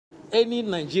any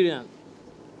Nigerian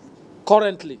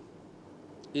currently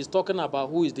is talking about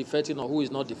who is defecting or who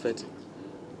is not defecting.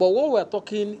 But what we're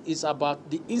talking is about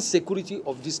the insecurity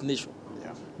of this nation.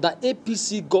 Yeah. The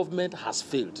APC government has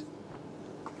failed.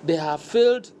 They have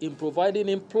failed in providing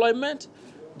employment.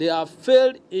 They have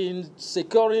failed in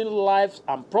securing lives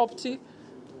and property.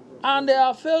 And they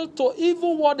have failed to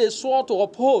even what they swore to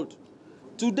uphold.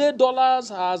 Today, dollars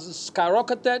has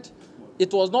skyrocketed.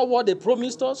 It was not what they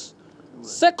promised us.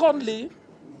 Secondly,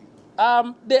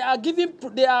 they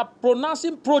are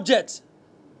pronouncing projects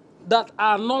that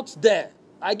are not there.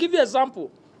 I give you an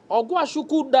example.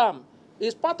 Ogwashuku Dam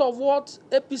is part of what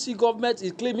APC government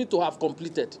is claiming to have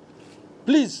completed.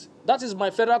 Please, that is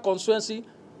my federal constituency.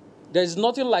 There is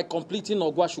nothing like completing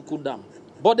Ogwashuku Dam.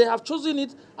 But they have chosen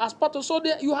it as part of, so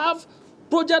you have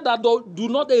projects that do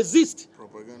not exist.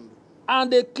 Propaganda.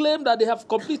 And they claim that they have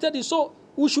completed it. So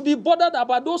we should be bothered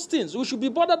about those things. We should be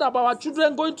bothered about our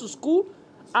children going to school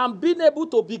and being able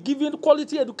to be given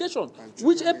quality education,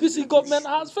 which APC government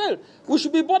has failed. We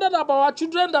should be bothered about our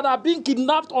children that are being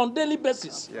kidnapped on a daily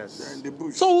basis. Yes.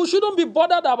 So we shouldn't be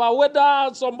bothered about whether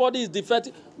somebody is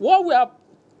defective. What we are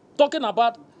talking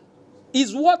about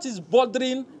is what is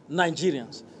bothering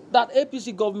Nigerians, that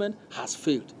APC government has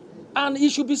failed. And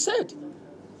it should be said.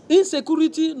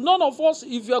 Insecurity, none of us,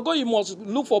 if you are going, you must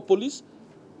look for police.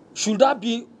 Should that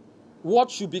be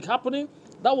what should be happening?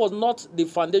 That was not the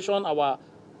foundation our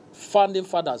founding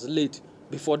fathers laid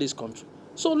before this country.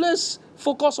 So let's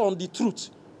focus on the truth.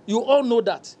 You all know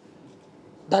that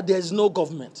there is no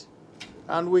government.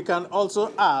 And we can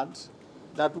also add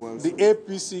that the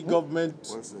APC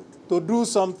government to do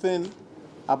something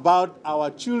about our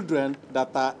children that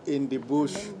are in the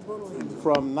bush,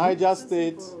 from Niger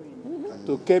State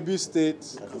to Kebbi State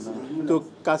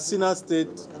to Katsina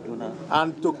State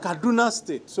and to Kaduna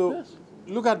State. So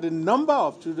look at the number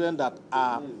of children that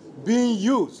are being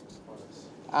used.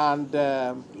 And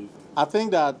I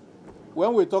think that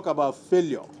when we talk about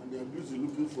failure,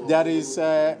 there is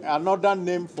another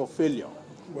name for failure.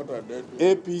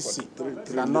 APC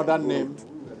is another name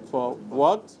for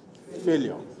what?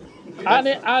 Failure.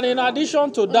 And in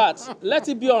addition to that, let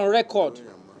it be on record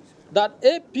that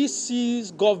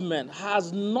APC's government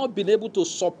has not been able to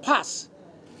surpass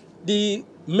the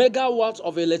megawatts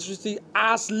of electricity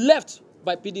as left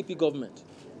by PDP government.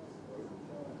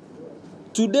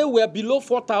 Today we are below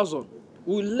 4,000.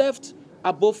 We left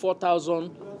above 4,000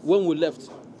 when we left.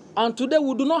 And today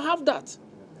we do not have that.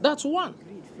 That's one.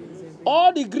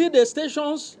 All the grid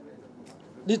stations,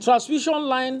 the transmission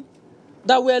line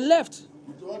that were left,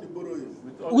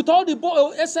 with all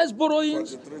the excess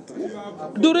borrowings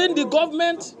during the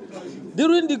government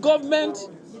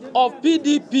of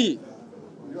PDP,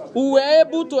 we were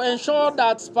able to ensure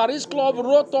that Paris Club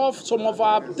wrote off some of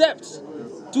our debts.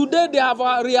 Today they have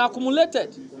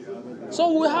reaccumulated.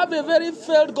 So we have a very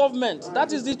failed government.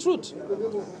 That is the truth.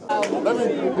 Let me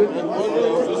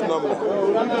this number.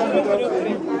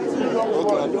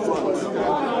 Okay,